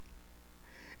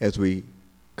as we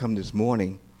come this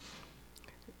morning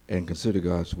and consider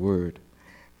God's Word,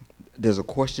 there's a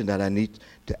question that I need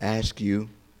to ask you.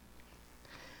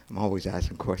 I'm always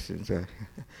asking questions.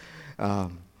 But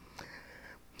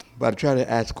I try to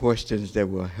ask questions that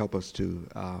will help us to,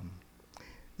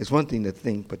 it's one thing to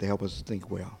think, but to help us to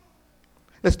think well.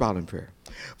 Let's bow in prayer.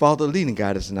 Father, lead and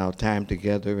guide us in our time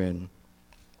together, and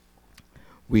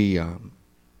we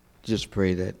just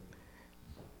pray that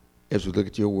as we look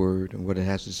at your word and what it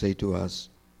has to say to us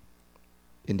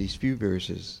in these few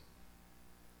verses,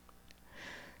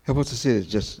 help us to see it's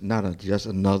just not just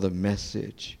another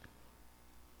message.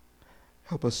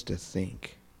 Help us to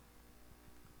think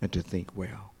and to think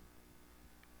well.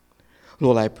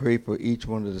 Lord, I pray for each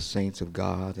one of the saints of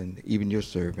God and even your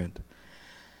servant.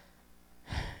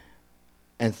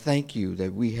 And thank you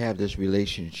that we have this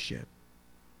relationship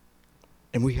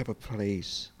and we have a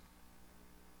place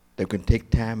that can take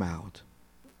time out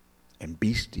and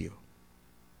be still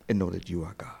and know that you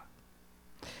are God.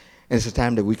 And it's a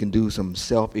time that we can do some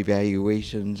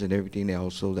self-evaluations and everything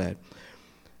else so that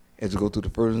as we go through the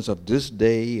furtherance of this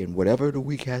day and whatever the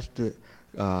week has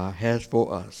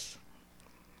for us,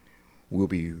 we'll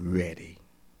be ready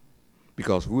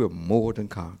because we're more than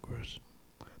conquerors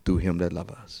through him that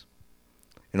loves us.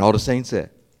 And all the saints said,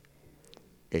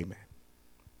 amen.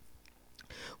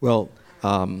 Well,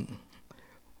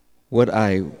 what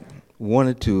I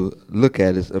wanted to look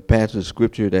at is a passage of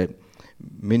scripture that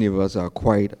many of us are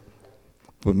quite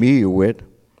familiar with.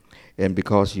 And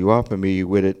because you are familiar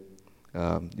with it,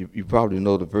 you probably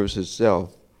know the verse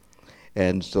itself.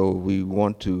 And so we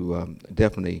want to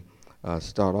definitely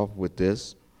start off with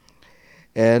this.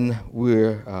 And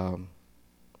we're,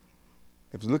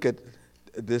 if you look at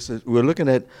this, we're looking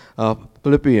at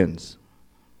Philippians.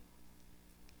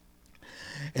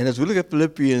 And as we look at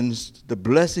Philippians, the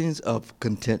blessings of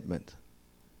contentment.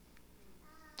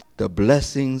 The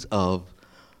blessings of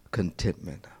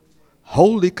contentment.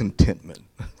 Holy contentment.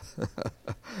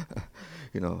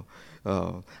 There's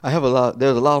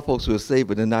a lot of folks who are saved,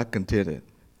 but they're not contented.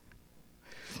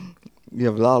 You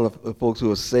have a lot of folks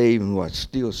who are saved and who are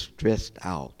still stressed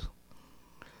out.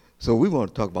 So we want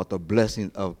to talk about the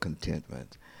blessing of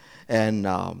contentment. And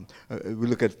we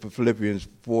look at Philippians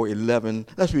 4:11.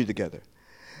 Let's read together.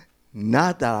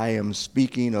 Not that I am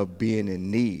speaking of being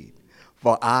in need,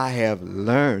 for I have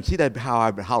learned. See that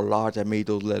how large I made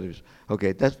those letters?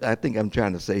 Okay, I think I'm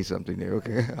trying to say something there.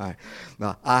 Okay, all right.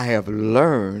 Now I have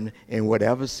learned in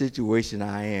whatever situation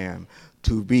I am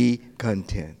to be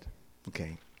content.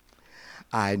 Okay,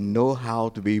 I know how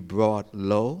to be brought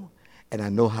low, and I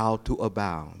know how to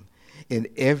abound. In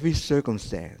every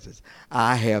circumstance,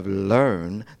 I have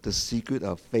learned the secret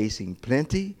of facing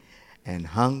plenty and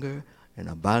hunger and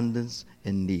abundance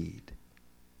and need.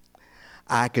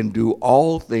 I can do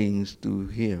all things through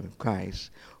him,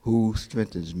 Christ, who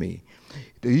strengthens me.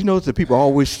 Do you notice that people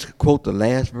always quote the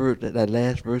last verse, that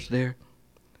last verse there?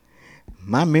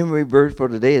 My memory verse for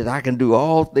today is I can do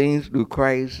all things through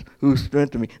Christ who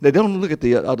strengthens me. They don't look at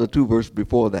the other two verses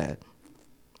before that.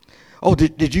 Oh,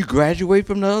 did you graduate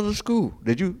from the other school?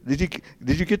 Did you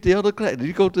get the other class? Did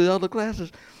you go to the other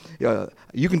classes?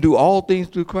 You can do all things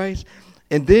through Christ.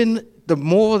 And then the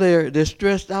more they're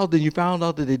stressed out, then you found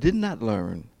out that they did not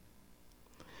learn.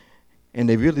 And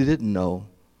they really didn't know.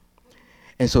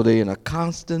 And so they're in a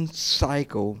constant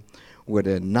cycle where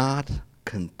they're not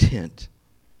content.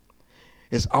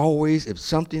 It's always, if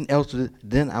something else,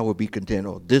 then I will be content,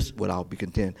 or this will I'll be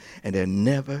content. And they're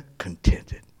never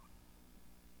contented.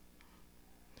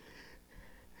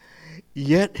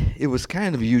 Yet it was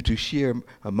kind of you to share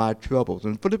my troubles.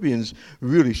 And Philippians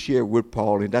really shared with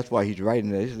Paul, and that's why he's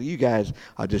writing that. He said, you guys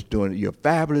are just doing it. You're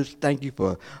fabulous. Thank you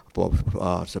for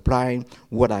supplying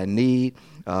what I need.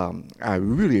 I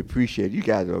really appreciate it. You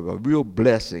guys are a real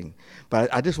blessing.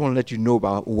 But I just want to let you know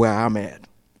about where I'm at.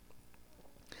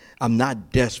 I'm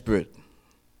not desperate.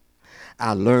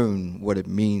 I learned what it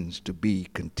means to be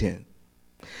content.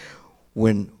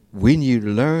 When you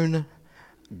learn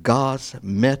God's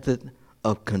method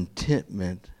of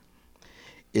contentment,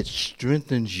 it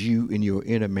strengthens you in your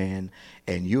inner man,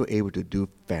 and you're able to do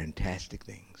fantastic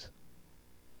things.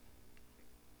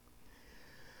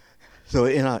 So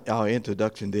in our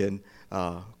introduction then,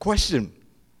 question,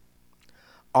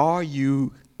 are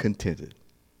you contented?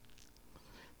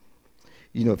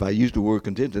 You know, if I use the word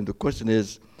contented, the question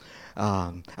is,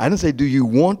 I didn't say do you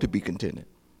want to be contented.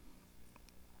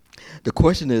 The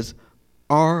question is,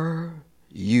 are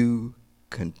you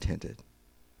contented?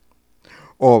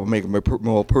 Or make it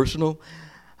more personal,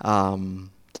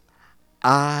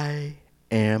 I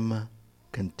am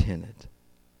contented.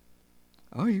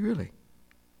 Are you really?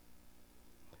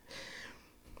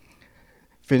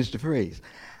 finish the phrase.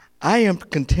 I am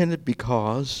contented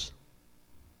because.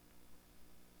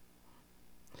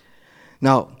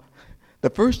 Now, the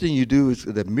first thing you do is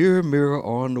the mirror, mirror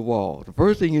on the wall. The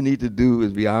first thing you need to do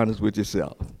is be honest with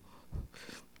yourself.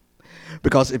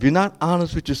 Because if you're not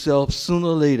honest with yourself, sooner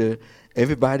or later,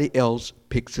 everybody else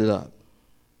picks it up.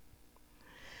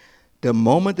 The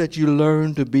moment that you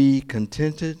learn to be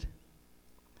contented,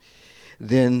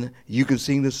 then you can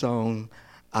sing the song,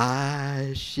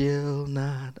 I shall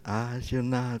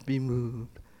not be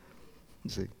moved.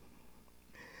 See?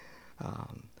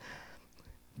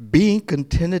 Being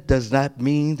contented does not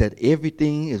mean that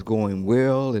everything is going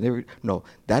well and no,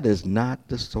 that is not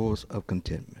the source of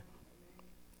contentment.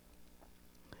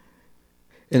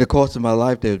 In the course of my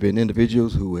life, there's been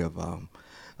individuals who have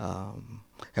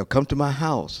come to my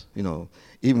house,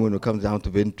 even when it comes down to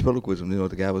ventriloquism,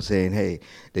 the guy was saying, hey,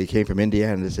 they came from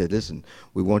Indiana and they said, listen,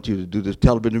 we want you to do this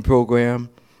television program,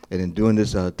 and in doing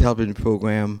this television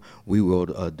program, we will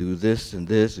do this, and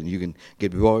you can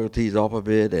get royalties off of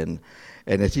it. And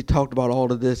as he talked about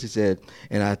all of this, he said,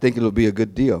 and I think it'll be a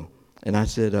good deal. And I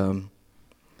said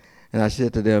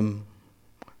to them,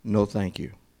 no, thank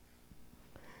you.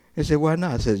 They said, why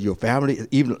not? I said, your family,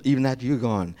 even after you're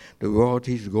gone, the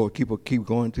royalties keep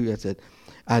going through. I said,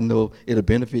 I know it'll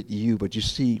benefit you, but you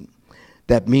see,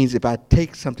 that means if I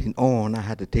take something on, I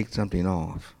have to take something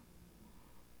off.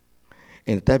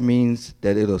 And if that means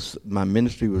that my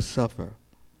ministry will suffer,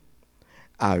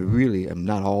 I really am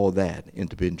not all that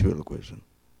into ventriloquism.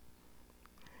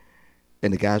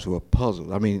 And the guys were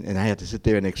puzzled. And I had to sit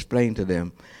there and explain to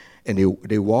them. And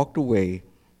they walked away.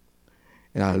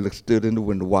 And I stood in the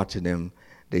window watching them.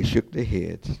 They shook their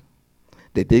heads.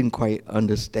 They didn't quite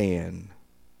understand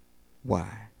why.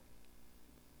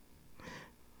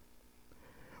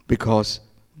 Because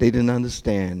they didn't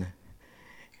understand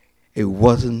it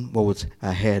wasn't what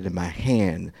I had in my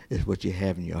hand, it's what you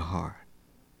have in your heart.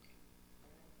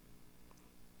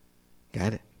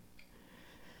 Got it?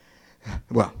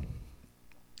 Well,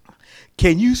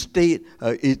 can your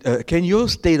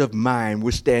state of mind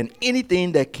withstand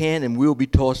anything that can and will be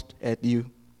tossed at you?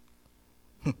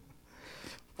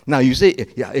 Now you say,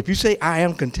 if you say I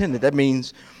am contented, that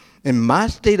means in my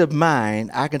state of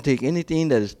mind, I can take anything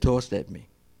that is tossed at me.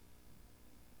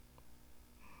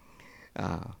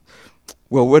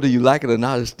 Well, whether you like it or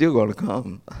not, it's still going to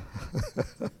come.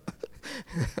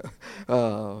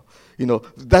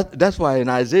 That's why in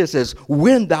Isaiah it says,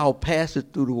 when thou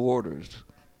passest through the waters,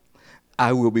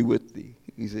 I will be with thee.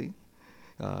 You see?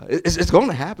 It's going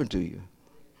to happen to you.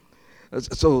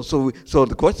 So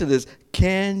the question is,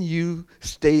 can your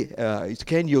state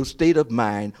of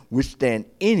mind withstand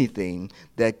anything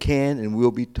that can and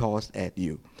will be tossed at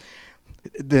you?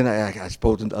 Then I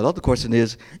suppose another question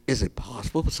is it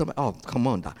possible for somebody? Oh, come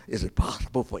on, Doc. Is it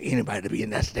possible for anybody to be in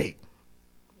that state?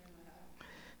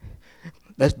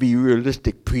 Let's be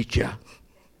realistic, preacher.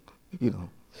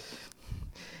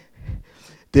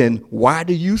 Then why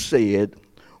do you say it?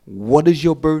 What is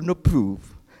your burden of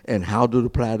proof? And how does it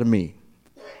apply to me?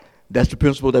 That's the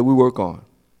principle that we work on.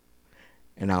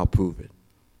 And I'll prove it.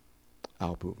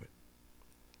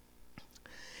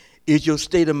 Is your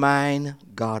state of mind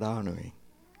God-honoring?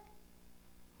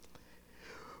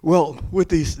 Well, with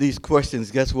these questions,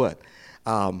 guess what?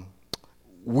 These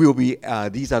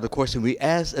are the questions we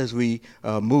ask as we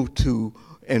move to,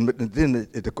 and then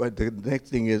the next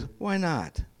thing is, why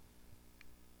not?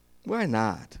 Why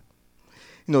not?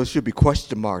 It should be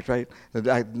question marks, right?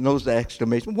 I notice the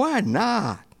exclamation, why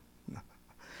not?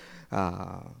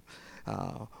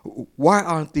 Why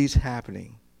aren't these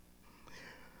happening?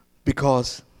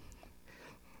 Because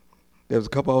there was a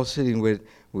couple I was sitting with,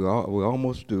 we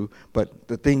almost do, but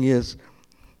the thing is,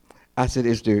 I said,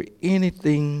 is there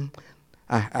anything,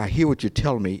 I hear what you're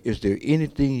telling me, is there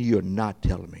anything you're not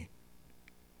telling me?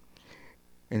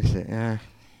 And he said,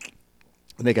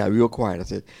 and they got real quiet. I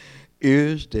said,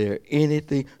 is there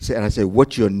anything, and I said,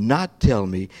 what you're not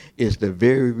telling me is the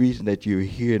very reason that you're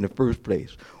here in the first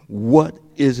place. What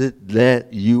is it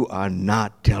that you are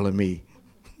not telling me?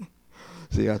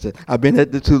 See, I said, I've been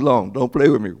at this too long. Don't play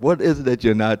with me. What is it that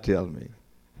you're not telling me?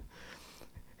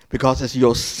 Because it's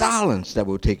your silence that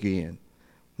will take you in.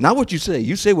 Not what you say.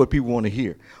 You say what people want to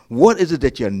hear. What is it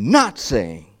that you're not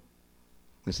saying?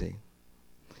 You see?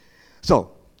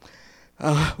 So,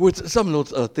 with some of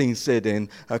those things said and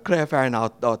clarifying our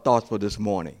thoughts for this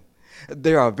morning,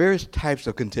 there are various types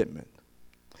of contentment.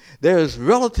 There is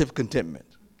relative contentment,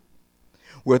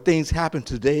 where things happen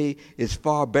today is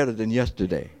far better than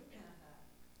yesterday.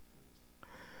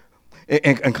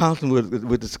 And constantly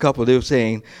with this couple, they were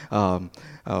saying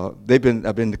they've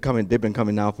been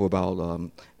coming now for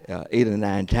about 8 or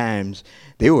 9 times.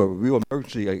 They were a real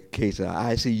emergency case, an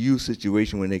ICU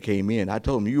situation when they came in. I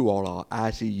told them, you all are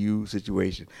ICU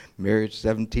situation. Married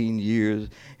 17 years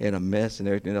in a mess and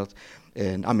everything else.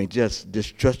 And, I mean, just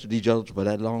distrusted each other for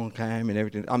that long time and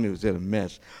everything. I mean, it was in a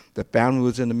mess. The family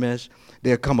was in a mess.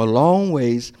 They had come a long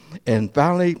ways, and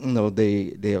finally,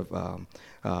 they have,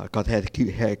 because they had to keep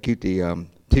the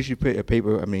tissue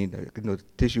paper,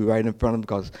 tissue right in front of them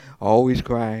because always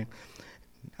crying.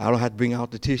 I don't have to bring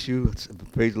out the tissue.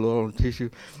 Praise the Lord on the tissue.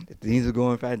 Things are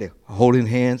going fine. They're holding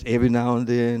hands every now and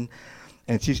then.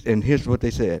 And here's what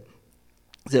they said.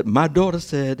 They said, my daughter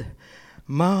said,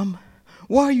 Mom,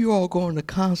 why are you all going to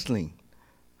counseling?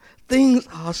 Things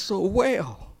are so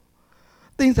well.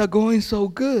 Things are going so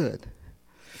good.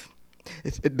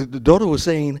 The daughter was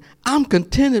saying, I'm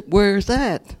contented where it's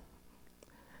at.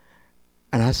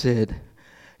 And I said,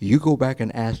 you go back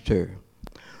and ask her,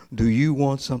 do you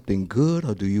want something good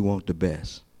or do you want the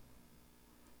best?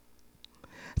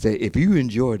 I said, if you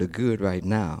enjoy the good right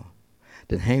now,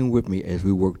 then hang with me as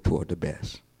we work toward the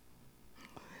best.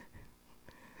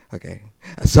 Okay.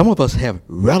 Some of us have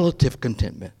relative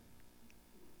contentment.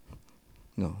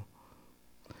 No.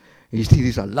 You see,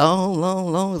 these are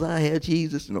long as I had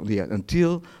Jesus. No, yeah,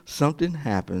 until something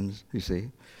happens, you see.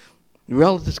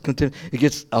 Relative contentment. It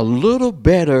gets a little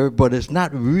better, but it's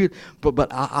not real. But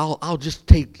I'll just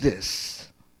take this.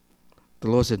 The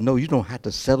Lord said, no, you don't have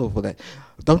to settle for that.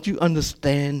 Don't you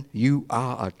understand you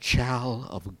are a child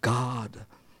of God?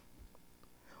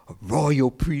 A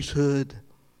royal priesthood.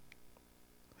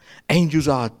 Angels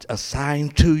are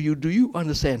assigned to you. Do you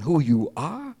understand who you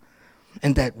are?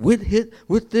 And that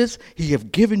with this, he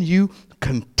have given you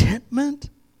contentment.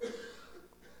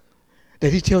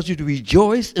 That he tells you to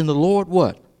rejoice in the Lord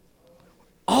what?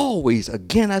 Always.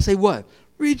 Again, I say what?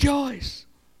 Rejoice.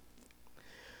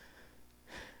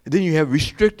 And then you have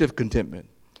restrictive contentment,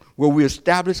 where we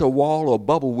establish a wall or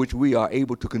bubble which we are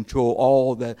able to control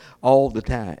all the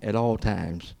time, at all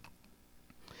times.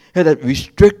 And that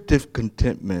restrictive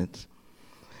contentment,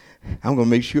 I'm going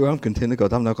to make sure I'm contented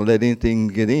because I'm not going to let anything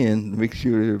get in, make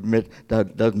sure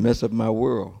that doesn't mess up my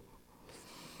world.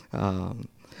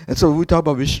 And so we talk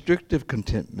about restrictive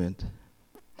contentment.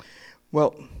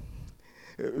 Well,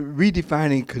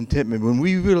 redefining contentment, when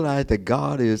we realize that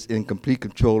God is in complete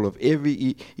control of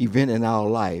every event in our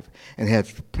life and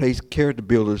has placed character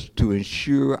builders to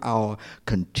ensure our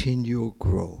continual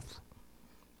growth.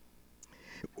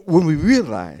 When we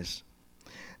realize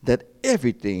that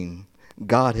everything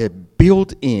God had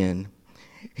built in,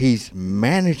 he's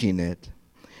managing it,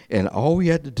 and all we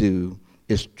have to do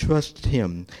is trust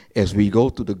him as we go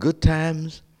through the good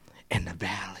times and the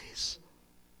valleys.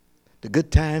 The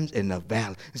good times and the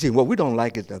valleys. You see, what we don't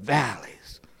like is the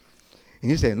valleys.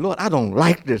 And you're saying, Lord, I don't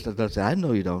like this. I say, I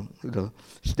know you don't.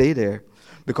 Stay there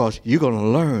because you're going to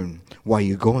learn while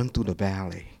you're going through the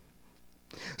valley.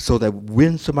 So that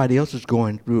when somebody else is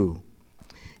going through,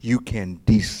 you can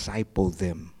disciple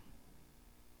them.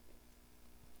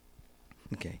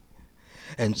 Okay.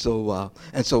 And so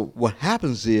what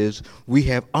happens is we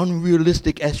have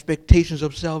unrealistic expectations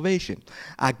of salvation.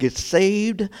 I get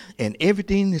saved and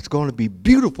everything is going to be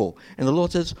beautiful. And the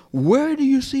Lord says, where do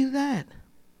you see that?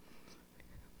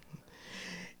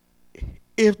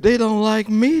 If they don't like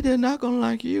me, they're not going to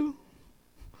like you.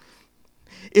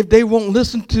 If they won't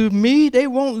listen to me, they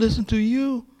won't listen to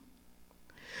you.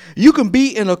 You can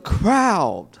be in a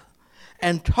crowd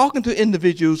and talking to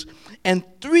individuals, and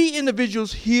 3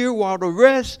 individuals hear while the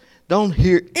rest don't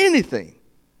hear anything.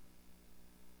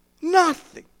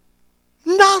 Nothing.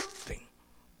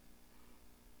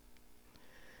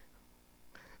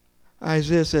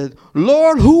 Isaiah said,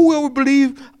 Lord, who will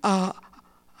believe our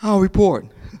report?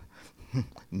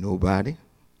 Nobody.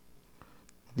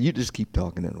 You just keep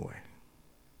talking anyway.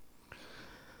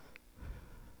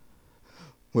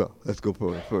 Well, let's go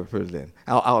further then.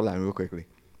 I'll outline real quickly.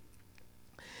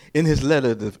 In his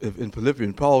letter in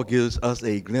Philippians, Paul gives us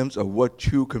a glimpse of what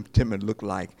true contentment looked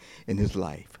like in his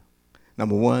life.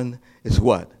 Number 1 is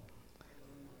what?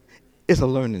 It's a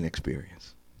learning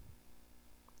experience.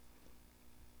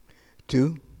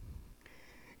 2,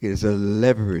 it is a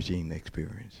leveraging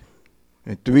experience.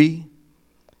 And 3,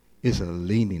 it's a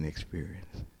leaning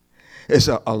experience. It's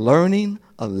a learning,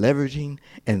 a leveraging,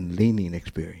 and leaning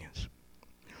experience.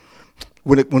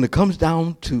 When it comes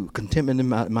down to contentment in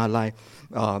my life,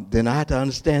 then I have to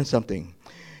understand something.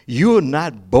 You're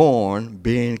not born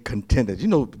being contented. You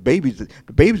know, the babies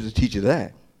will teach you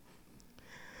that.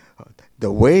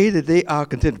 The way that they are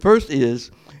contented, first is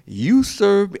you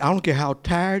serve, I don't care how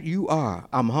tired you are.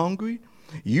 I'm hungry.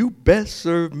 You best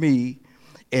serve me.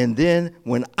 And then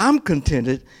when I'm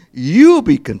contented, you'll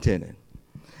be contented.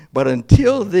 But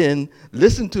until then,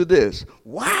 listen to this.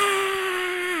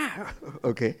 Wow!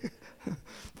 Okay?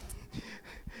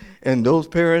 And those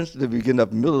parents, they begin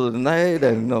up in the middle of the night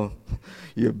and,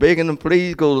 you're begging them,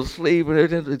 please go to sleep. And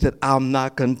everything. They said, I'm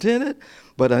not contented,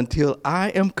 but until I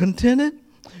am contented,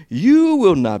 you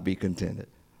will not be contented.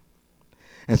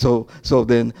 And so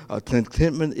then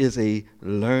contentment is a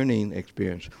learning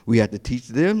experience. We have to teach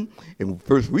them, and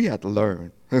first we have to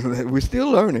learn. We're still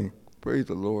learning. Praise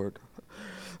the Lord.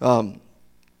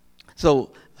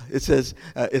 So it says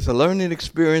it's a learning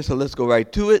experience, so let's go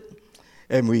right to it.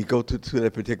 And we go to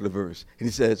that particular verse. And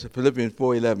he says, Philippians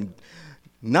 4:11,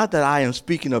 not that I am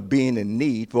speaking of being in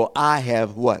need, for I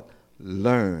have what?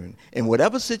 Learned. In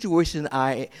whatever situation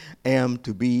I am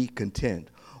to be content.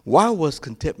 Why was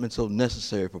contentment so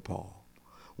necessary for Paul?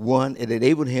 One, it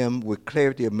enabled him with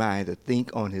clarity of mind to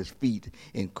think on his feet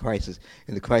in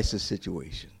the crisis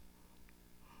situation.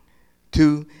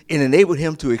 Two, it enabled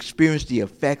him to experience the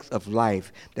effects of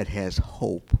life that has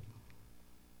hope.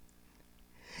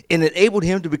 It enabled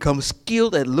him to become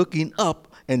skilled at looking up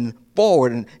and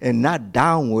forward and not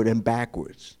downward and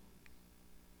backwards.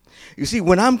 You see,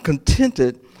 when I'm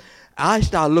contented, I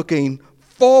start looking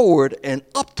forward and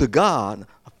up to God,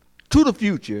 to the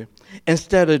future,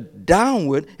 instead of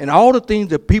downward and all the things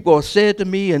that people have said to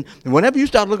me. And whenever you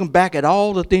start looking back at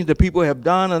all the things that people have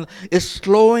done, and it's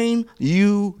slowing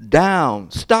you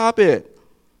down. Stop it.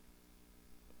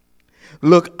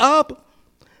 Look up.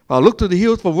 Look to the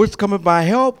hills for which cometh my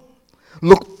help.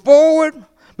 Look forward,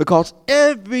 because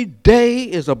every day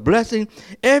is a blessing.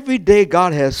 Every day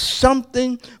God has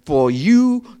something for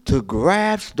you to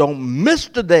grasp. Don't miss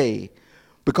the day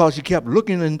because you kept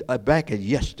looking back at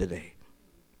yesterday.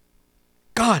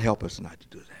 God help us not to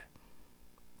do that.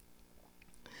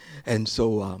 And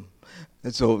so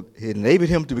it enabled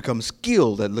him to become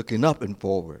skilled at looking up and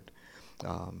forward.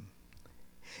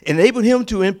 Enabled him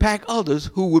to impact others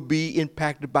who would be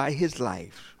impacted by his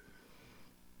life.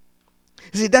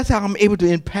 You see, that's how I'm able to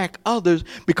impact others,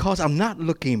 because I'm not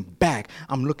looking back.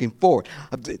 I'm looking forward.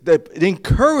 The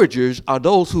encouragers are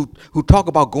those who talk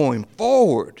about going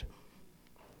forward.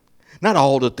 Not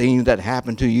all the things that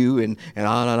happen to you and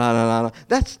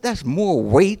That's more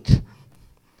weight.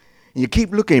 You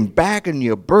keep looking back and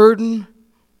you're burdened.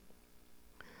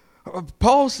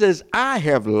 Paul says, I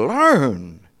have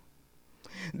learned.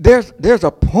 There's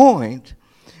a point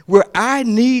where I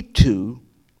need to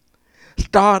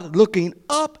start looking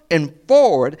up and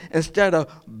forward instead of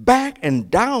back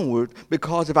and downward,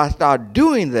 because if I start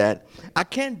doing that, I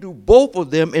can't do both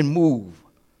of them and move.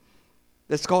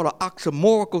 That's called an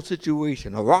oxymoronical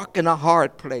situation, a rock in a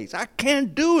hard place. I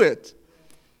can't do it.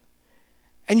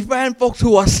 And you find folks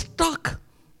who are stuck.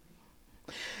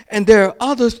 And there are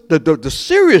others, the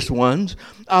serious ones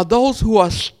are those who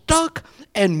are stuck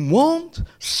and won't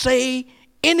say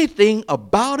anything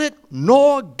about it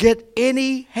nor get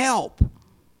any help.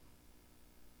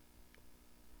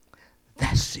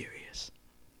 That's serious.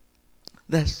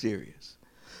 That's serious.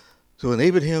 So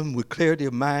enabled him with clarity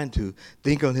of mind to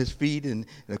think on his feet in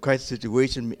a crisis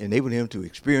situation, enabled him to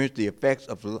experience the effects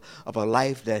of a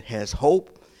life that has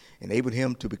hope, enabled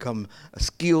him to become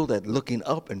skilled at looking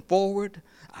up and forward.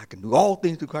 I can do all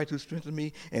things through Christ who strengthens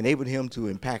me, enabled him to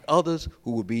impact others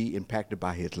who will be impacted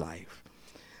by his life.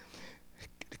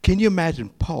 Can you imagine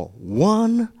Paul?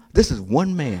 This is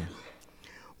one man.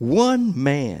 One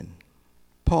man,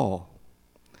 Paul,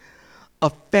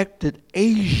 affected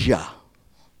Asia.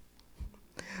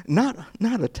 Not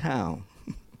a town.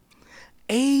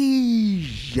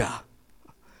 Asia.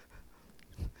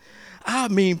 I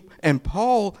mean, and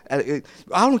Paul, I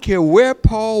don't care where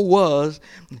Paul was,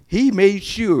 he made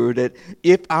sure that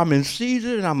if I'm in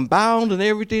Caesar and I'm bound and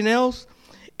everything else,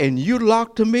 and you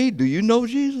locked to me, do you know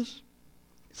Jesus?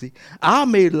 See, I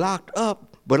may locked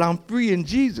up, but I'm free in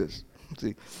Jesus.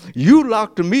 See, you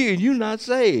locked to me and you're not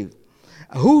saved.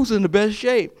 Who's in the best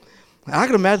shape? I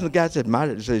can imagine the guy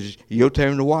says, your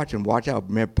turn to watch, and watch out,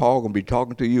 man, Paul going to be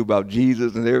talking to you about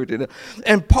Jesus and everything.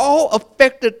 And Paul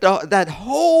affected that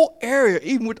whole area,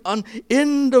 even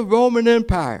in the Roman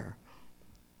Empire.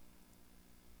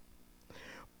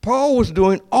 Paul was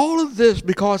doing all of this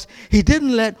because he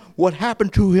didn't let what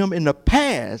happened to him in the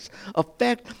past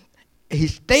affect. He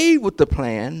stayed with the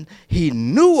plan. He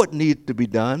knew what needed to be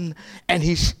done, and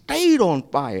he stayed on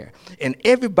fire. And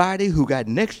everybody who got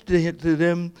next to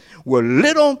them were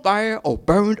lit on fire or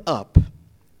burned up.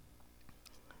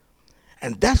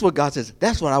 And that's what God says.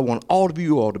 That's what I want all of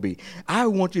you all to be. I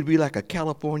want you to be like a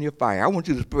California fire. I want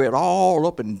you to spread all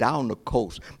up and down the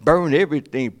coast. Burn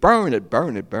everything. Burn it,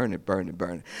 burn it, burn it, burn it,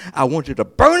 burn it. I want you to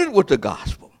burn it with the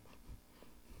gospel.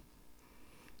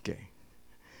 Okay.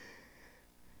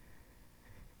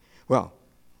 Well,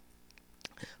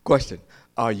 question,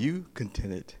 are you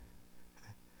contented?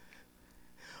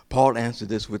 Paul answered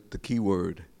this with the key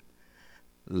word,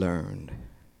 learned.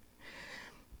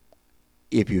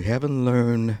 If you haven't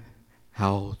learned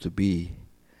how to be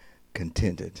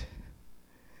contented,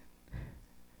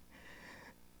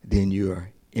 then you're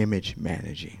image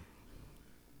managing.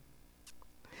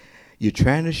 You're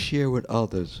trying to share with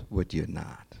others what you're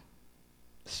not.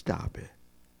 Stop it.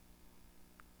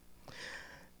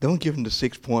 Don't give them the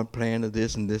 6-point plan of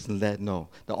this and this and that. No.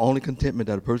 The only contentment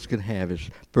that a person can have is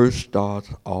first starts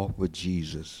off with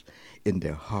Jesus in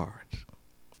their heart.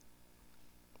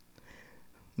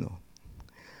 No.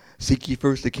 Seek ye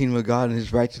first the kingdom of God and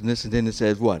his righteousness, and then it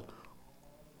says what?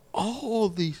 All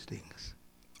these things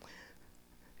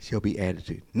shall be added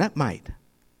to you. Not might.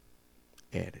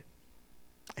 Added.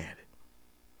 Added.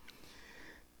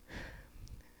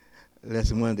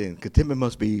 Lesson 1 then. Contentment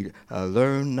must be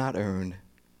learned, not earned.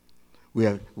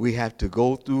 We have to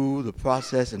go through the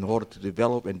process in order to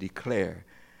develop and declare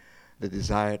the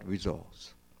desired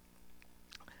results.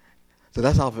 So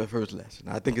that's our first lesson.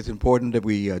 I think it's important that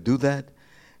we do that.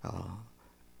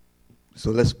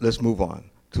 So let's move on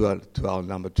to our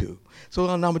number 2. So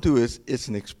our number 2 is it's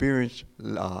an experience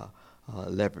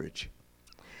leverage.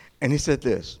 And he said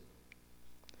this.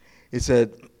 He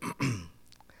said,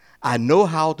 I know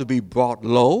how to be brought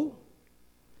low,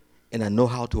 and I know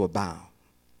how to abound.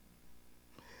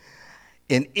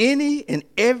 In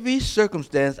every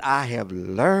circumstance, I have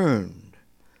learned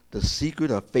the secret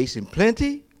of facing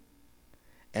plenty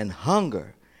and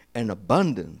hunger and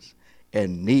abundance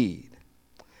and need.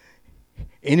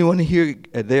 Anyone here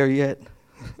there yet?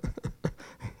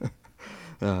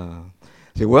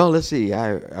 Say, well, let's see.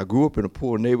 I grew up in a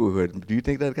poor neighborhood. Do you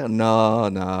think that kind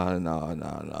of?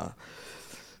 No.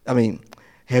 I mean,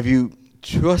 have you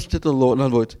trusted the Lord? In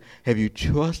other words, have you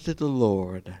trusted the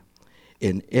Lord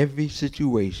in every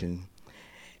situation,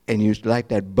 and you're like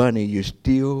that bunny, you're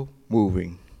still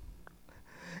moving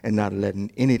and not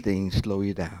letting anything slow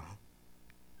you down?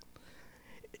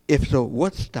 If so,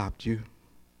 what stopped you?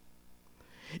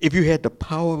 If you had the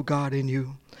power of God in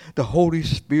you, the Holy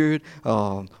Spirit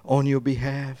on your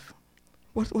behalf,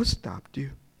 what stopped you?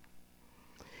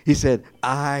 He said,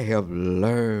 I have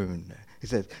learned. He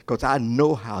says, because I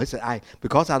know how. He said,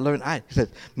 because I learned. He says,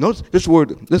 notice this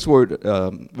word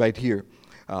right here.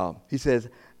 He says,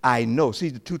 I know. See,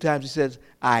 the 2 times he says,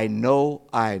 I know,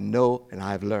 and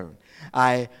I've learned.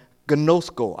 I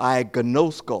gnosko.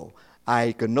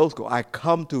 I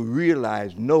come to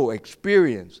realize, know,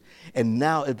 experience, and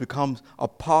now it becomes a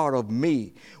part of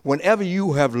me. Whenever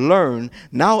you have learned,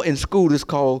 now in school it's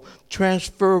called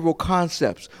transferable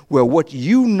concepts, where what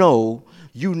you know,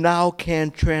 you now can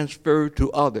transfer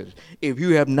to others. If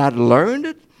you have not learned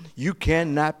it, you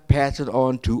cannot pass it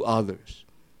on to others.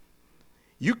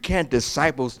 You can't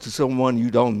disciple to someone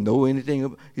you don't know anything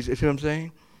about. You see what I'm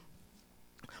saying?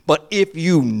 But if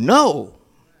you know,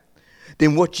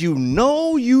 then what you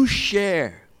know you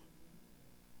share.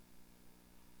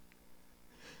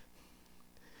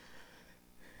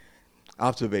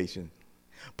 Observation.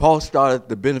 Paul started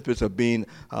the benefits of being,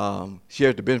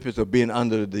 shared the benefits of being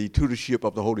under the tutorship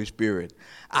of the Holy Spirit.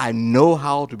 I know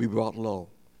how to be brought low.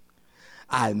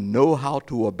 I know how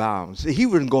to abound. See, he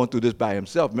wasn't going through this by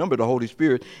himself. Remember, the Holy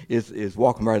Spirit is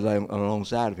walking right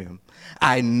alongside of him.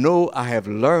 I know I have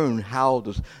learned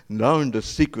learn the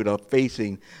secret of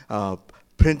facing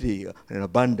plenty and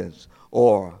abundance,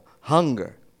 or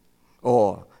hunger,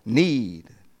 or need.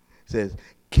 It says,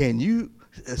 can your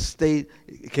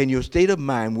state of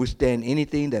mind withstand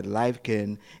anything that life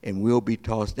can and will be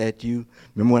tossed at you?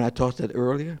 Remember when I tossed that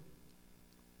earlier?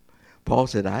 Paul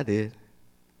said, I did.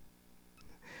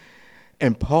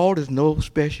 And Paul is no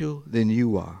special than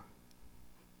you are.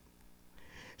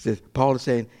 Paul is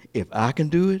saying, if I can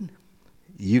do it,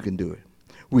 you can do it.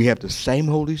 We have the same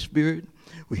Holy Spirit.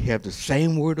 We have the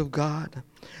same Word of God.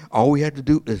 All we have to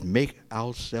do is make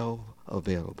ourselves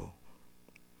available.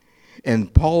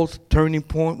 And Paul's turning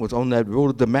point was on that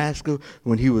road to Damascus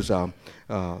when he was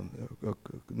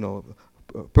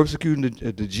persecuting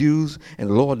the Jews, and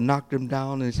the Lord knocked him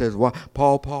down, and he says,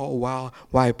 Paul,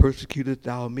 why persecutest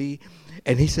thou me?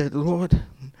 And he said, Lord,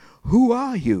 who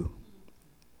are you?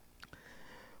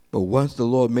 But once the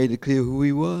Lord made it clear who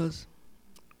he was,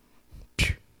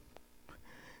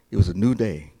 it was a new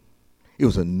day. It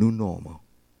was a new normal.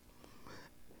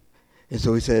 And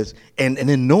so he says, and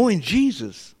in knowing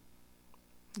Jesus,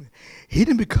 he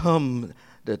didn't become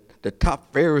the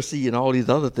top Pharisee and all these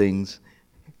other things.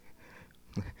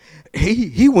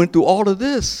 He went through all of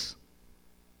this.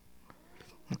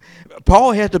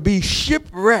 Paul had to be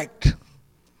shipwrecked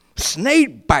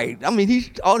Snake bite. I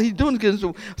mean, all he's doing is getting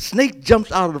so snake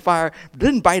jumps out of the fire,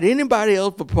 didn't bite anybody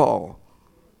else but Paul.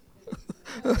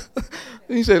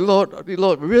 He said, Lord,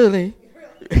 really?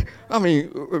 I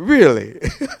mean, really?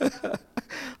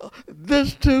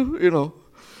 This too,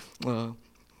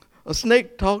 a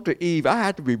snake talked to Eve. I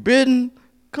had to be bitten.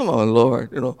 Come on, Lord,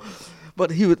 But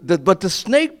the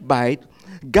snake bite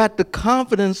got the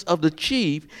confidence of the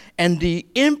chief, and the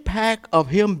impact of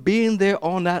him being there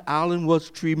on that island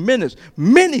was tremendous.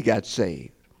 Many got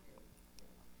saved.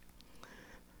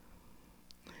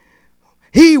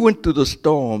 He went through the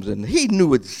storms, and he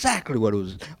knew exactly what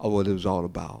it was all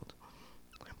about.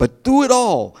 But through it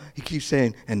all, he keeps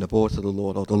saying, and the voice of the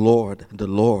Lord, or the Lord, the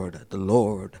Lord, the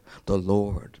Lord, the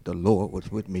Lord, the Lord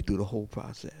was with me through the whole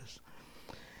process.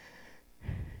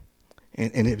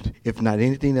 And if not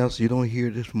anything else you don't hear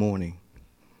this morning,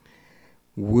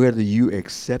 whether you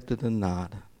accept it or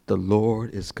not, the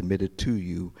Lord is committed to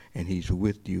you, and he's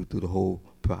with you through the whole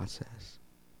process.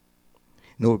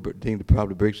 You know what thing that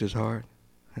probably breaks his heart?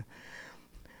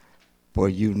 For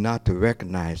you not to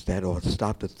recognize that or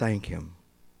stop to thank him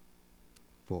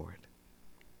for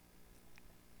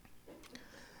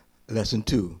it. Lesson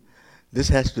 2. This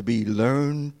has to be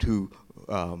learned to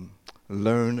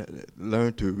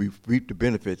reap the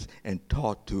benefits and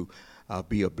taught to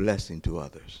be a blessing to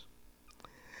others.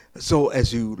 So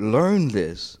as you learn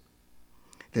this,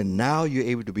 then now you're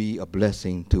able to be a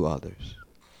blessing to others.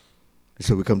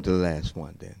 So we come to the last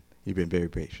one then. You've been very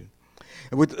patient.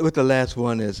 And with the last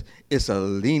one it's a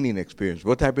leaning experience.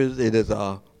 What type is it? It is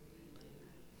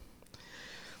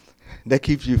that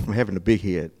keeps you from having a big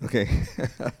head, okay?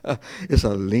 It's a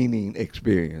leaning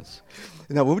experience.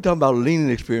 Now, when we're talking about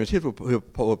leaning experience, here's what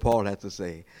Paul has to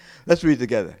say. Let's read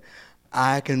together.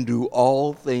 I can do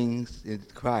all things in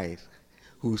Christ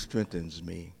who strengthens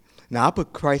me. Now, I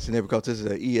put Christ in there because this is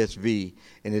an ESV,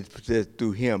 and it says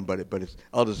through him, but it's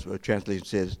other translation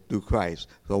says through Christ.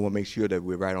 So I want to make sure that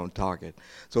we're right on target.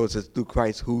 So it says through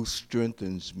Christ who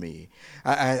strengthens me.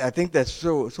 I think that's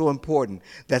so important.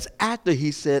 That's after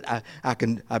he said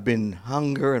I've been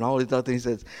hunger and all these other things.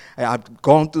 He says I've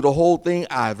gone through the whole thing.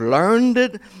 I've learned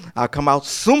it. I come out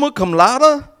summa cum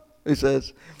laude. He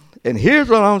says, and here's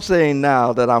what I'm saying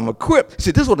now that I'm equipped.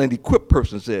 See, this is what an equipped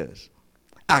person says.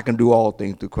 I can do all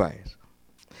things through Christ.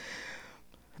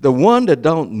 The one that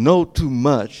don't know too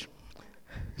much,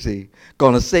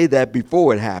 gonna say that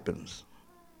before it happens.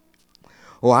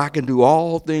 Or I can do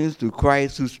all things through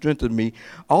Christ who strengthens me.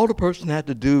 All the person had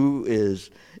to do is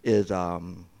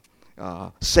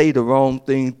say the wrong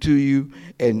thing to you,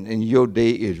 and your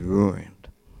day is ruined.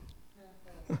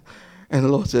 And the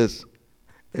Lord says,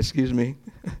 excuse me,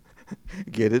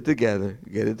 get it together.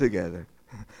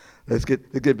 Let's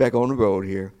get back on the road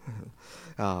here.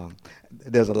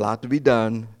 There's a lot to be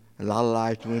done, a lot of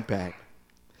lives to impact.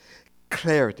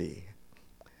 Clarity.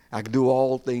 I can do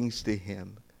all things to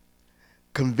him.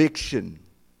 Conviction.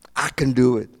 I can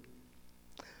do it.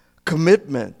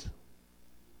 Commitment.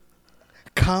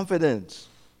 Confidence.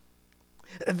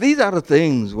 These are the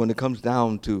things when it comes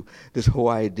down to this whole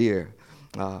idea.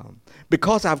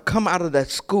 Because I've come out of that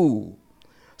school,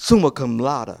 summa cum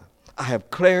laude, I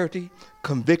have clarity,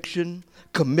 conviction,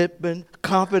 commitment,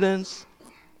 confidence.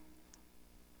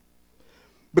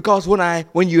 Because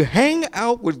when you hang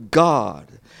out with God,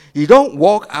 you don't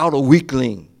walk out a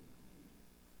weakling.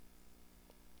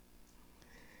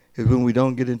 It's when we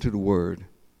don't get into the Word.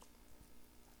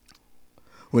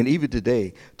 When even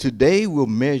today will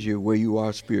measure where you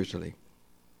are spiritually.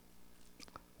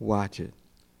 Watch it.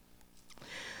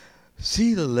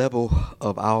 See the level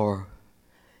of our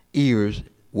ears,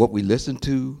 what we listen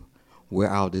to, where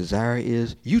our desire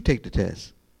is. You take the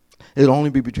test. It'll only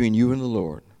be between you and the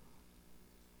Lord.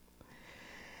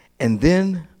 And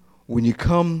then when you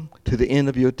come to the end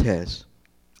of your test,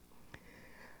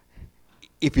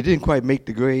 if you didn't quite make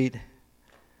the grade,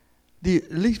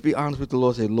 at least be honest with the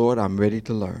Lord. Say, Lord, I'm ready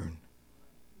to learn.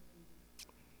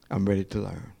 I'm ready to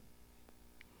learn.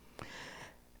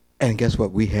 And guess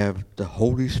what? We have the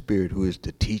Holy Spirit who is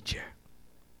the teacher.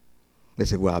 They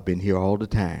say, well, I've been here all the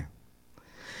time.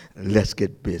 Let's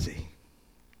get busy.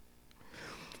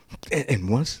 And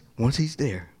once he's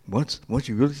there, once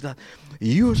you really start,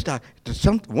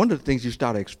 one of the things you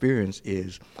start to experience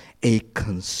is a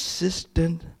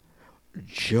consistent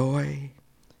joy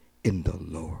in the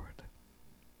Lord.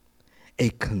 A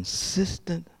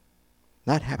consistent,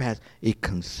 not haphazard, a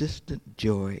consistent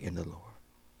joy in the Lord.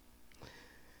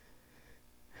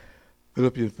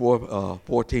 Philippians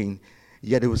 4:14,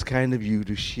 yet it was kind of you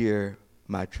to share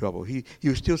my trouble. He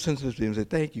was still sensitive to him and said,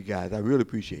 thank you guys. I really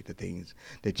appreciate the things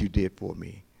that you did for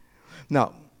me.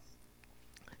 Now,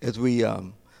 as we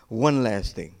one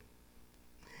last thing,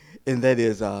 and that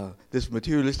is this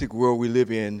materialistic world we live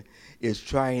in is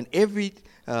trying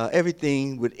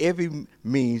everything with every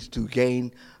means to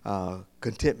gain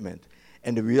contentment,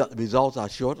 and the results are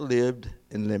short-lived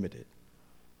and limited.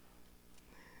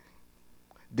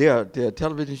 There are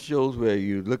television shows where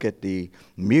you look at the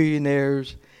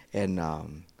millionaires and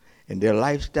their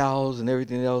lifestyles and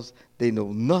everything else. They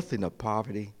know nothing of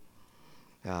poverty.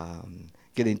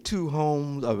 Getting two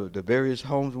homes, the various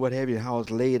homes, what have you, and how it's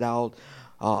laid out.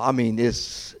 I mean,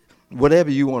 it's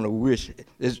whatever you want to wish.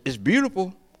 It's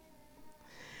beautiful.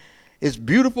 It's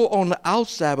beautiful on the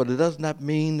outside, but it does not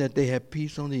mean that they have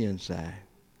peace on the inside.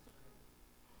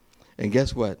 And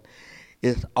guess what?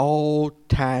 It's all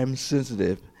time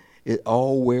sensitive. It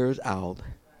all wears out,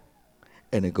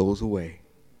 and it goes away.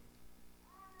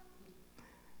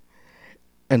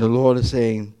 And the Lord is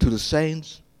saying to the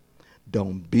saints,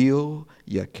 don't build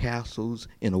your castles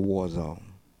in a war zone.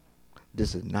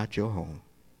 This is not your home.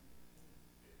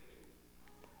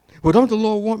 Well, don't the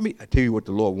Lord want me? I tell you what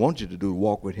the Lord wants you to do,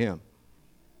 walk with him.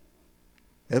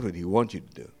 That's what he wants you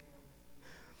to do.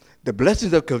 The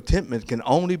blessings of contentment can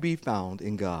only be found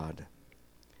in God.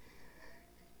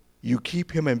 You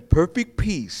keep him in perfect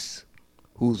peace,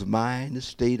 whose mind is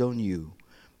stayed on you,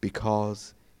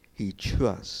 because he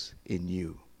trusts in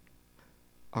you.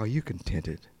 Are you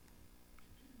contented?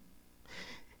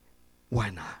 Why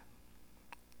not?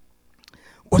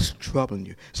 What's troubling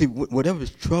you? See, whatever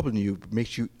is troubling you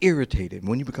makes you irritated.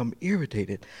 When you become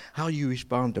irritated, how you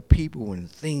respond to people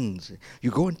and things,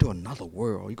 you go into another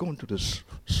world. You go into this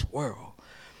swirl.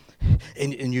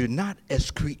 And you're not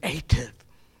as creative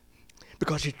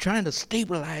because you're trying to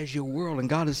stabilize your world. And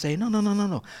God is saying,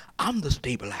 no. I'm the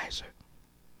stabilizer.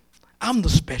 I'm the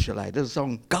specializer. There's a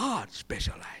song, God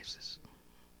specializes.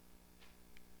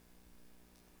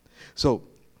 So,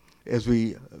 as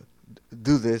we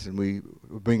do this and we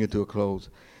bring it to a close,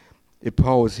 if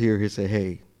Paul was here, he'd say,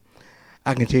 hey,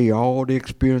 I can tell you all the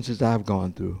experiences I've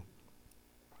gone through.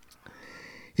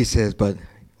 He says, but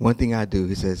one thing I do,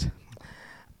 he says,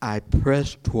 I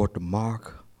press toward the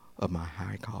mark of my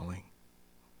high calling.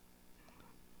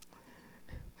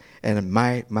 And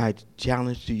my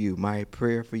challenge to you, my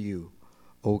prayer for you,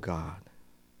 oh God,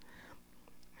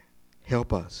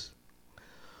 help us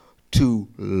to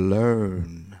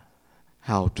learn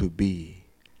how to be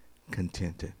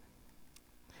contented.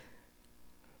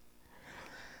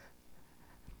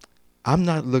 I'm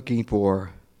not looking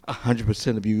for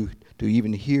 100% of you to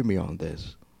even hear me on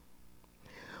this.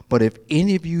 But if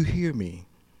any of you hear me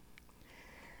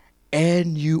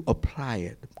and you apply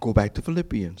it, go back to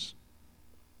Philippians.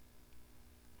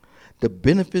 The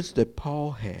benefits that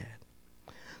Paul had,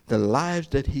 the lives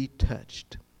that he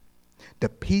touched, the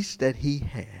peace that he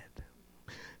had,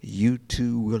 you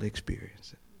too will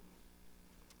experience it.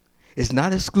 It's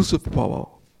not exclusive for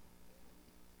Paul.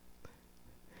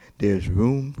 There's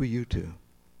room for you too.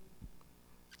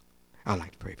 I'd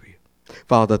like to pray for you.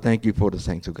 Father, thank you for the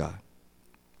saints of God.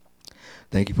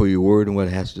 Thank you for your word and what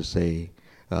it has to say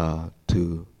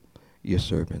to your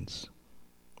servants.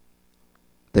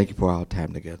 Thank you for our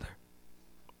time together.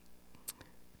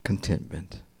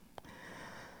 Contentment.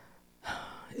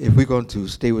 If we're going to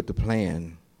stay with the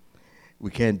plan, we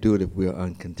can't do it if we're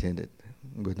uncontented.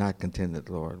 We're not contented,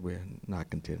 Lord. We're not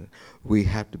contented. We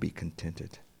have to be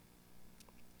contented.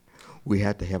 We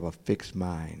have to have a fixed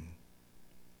mind.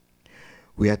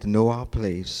 We have to know our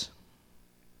place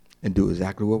and do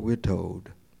exactly what we're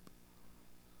told.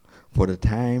 For the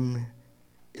time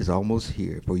is almost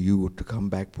here for you to come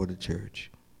back for the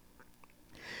church.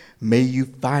 May you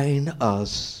find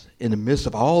us in the midst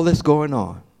of all that's going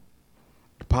on,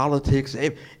 the politics,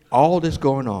 all that's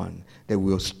going on, that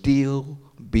we'll still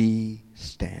be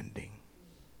standing.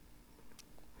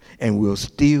 And we'll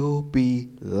still be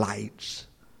lights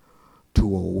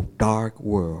to a dark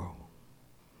world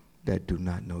that do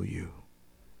not know you.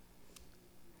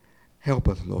 Help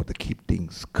us, Lord, to keep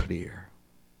things clear,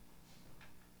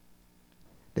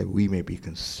 that we may be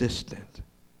consistent.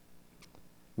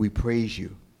 We praise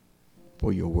you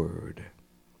for your word.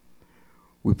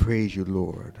 We praise you,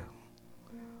 Lord,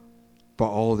 for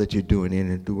all that you're doing in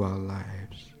and through our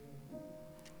lives.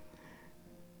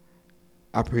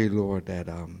 I pray, Lord, that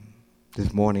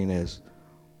this morning as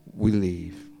we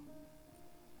leave,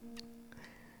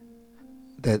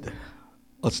 that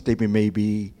a statement may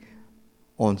be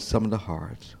on some of the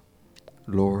hearts.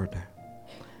 Lord,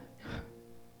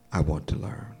 I want to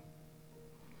learn.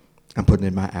 I'm putting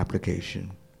in my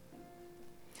application.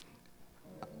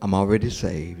 I'm already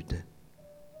saved.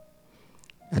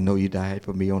 I know you died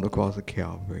for me on the cross of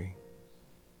Calvary.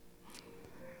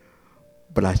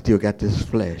 But I still got this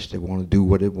flesh that want to do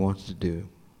what it wants to do.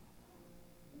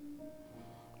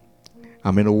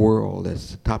 I'm in a world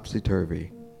that's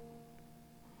topsy-turvy.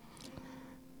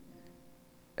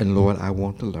 And Lord, I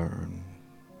want to learn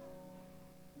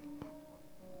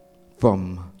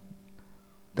from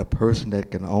the person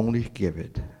that can only give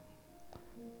it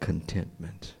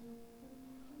contentment.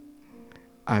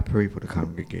 I pray for the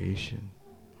congregation.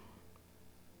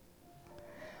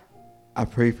 I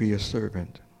pray for your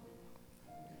servant.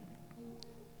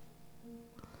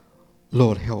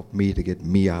 Lord, help me to get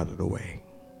me out of the way.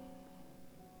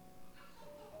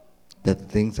 That the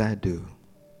things I do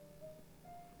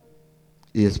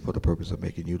is for the purpose of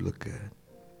making you look good.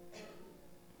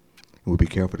 We'll be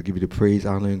careful to give you the praise,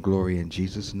 honor, and glory in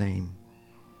Jesus' name.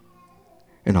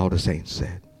 And all the saints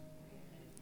said.